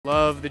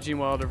Love the Gene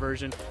Wilder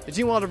version. The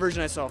Gene Wilder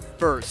version I saw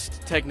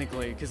first,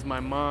 technically, because my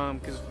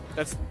mom,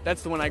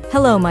 that's the one I...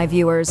 Hello, my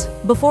viewers.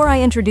 Before I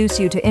introduce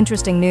you to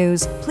interesting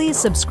news, please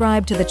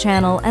subscribe to the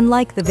channel and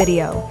like the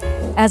video.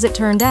 As it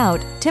turned out,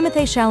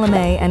 Timothée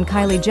Chalamet and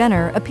Kylie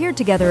Jenner appeared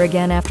together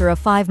again after a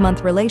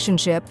 5-month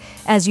relationship.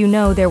 As you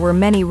know, there were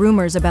many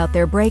rumors about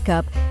their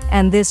breakup,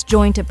 and this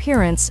joint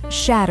appearance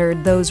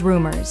shattered those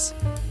rumors.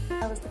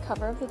 I was the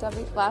cover of the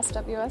last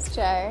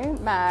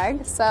WSJ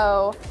mag,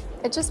 so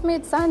it just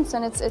made sense,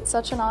 and it's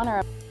such an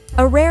honor.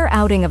 A rare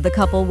outing of the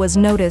couple was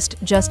noticed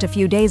just a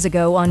few days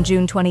ago on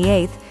June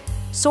 28th.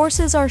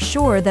 Sources are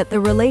sure that the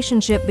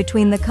relationship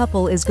between the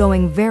couple is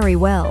going very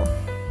well.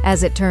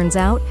 As it turns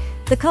out,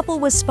 the couple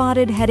was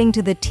spotted heading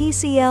to the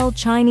TCL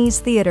Chinese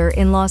Theater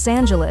in Los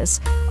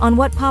Angeles on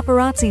what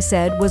paparazzi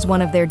said was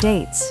one of their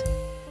dates.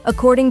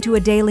 According to a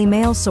Daily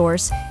Mail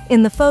source,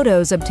 in the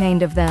photos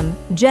obtained of them,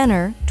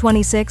 Jenner,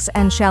 26,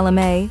 and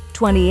Chalamet,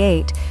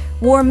 28,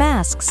 wore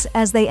masks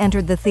as they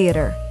entered the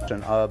theater.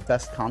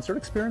 Best concert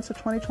experience of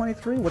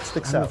 2023? What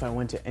sticks out? I don't know if I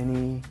went to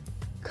any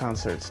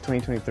concerts.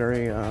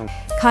 2023,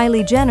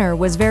 Kylie Jenner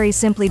was very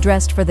simply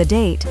dressed for the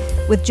date,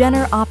 with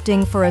Jenner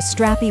opting for a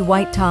strappy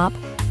white top,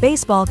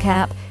 baseball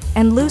cap,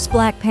 and loose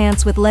black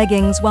pants with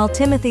leggings, while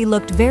Timothée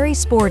looked very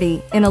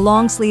sporty in a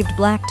long-sleeved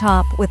black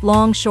top with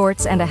long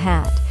shorts and a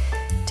hat.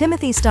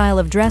 Timothée's style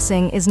of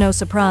dressing is no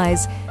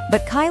surprise,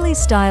 but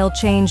Kylie's style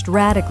changed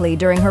radically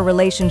during her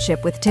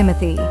relationship with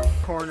Timothée.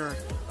 Corner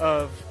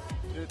of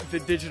the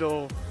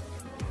digital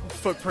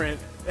footprint,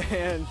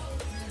 and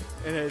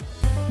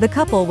the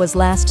couple was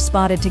last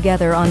spotted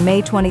together on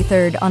May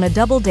 23rd on a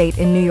double date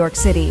in New York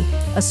City,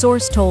 a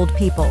source told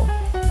People.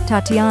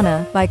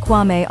 Tatiana by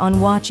Kwame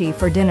Onwuachi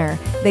for dinner.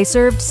 They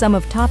served some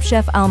of Top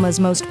Chef Alma's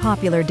most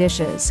popular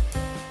dishes.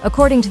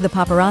 According to the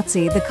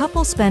paparazzi, the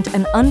couple spent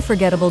an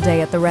unforgettable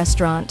day at the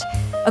restaurant.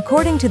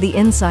 According to The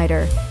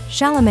Insider,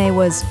 Chalamet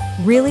was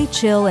really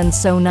chill and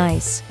so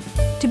nice.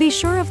 To be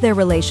sure of their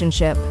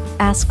relationship,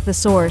 ask the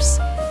source.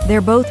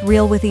 They're both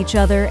real with each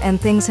other and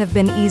things have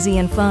been easy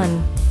and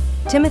fun.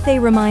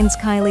 Timothée reminds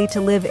Kylie to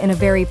live in a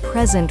very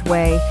present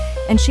way,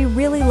 and she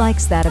really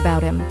likes that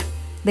about him.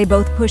 They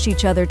both push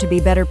each other to be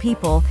better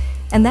people,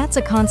 and that's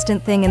a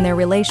constant thing in their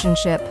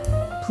relationship.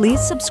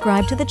 Please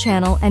subscribe to the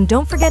channel and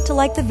don't forget to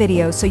like the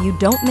video so you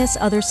don't miss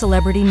other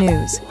celebrity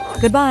news.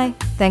 Goodbye.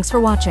 Thanks for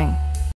watching.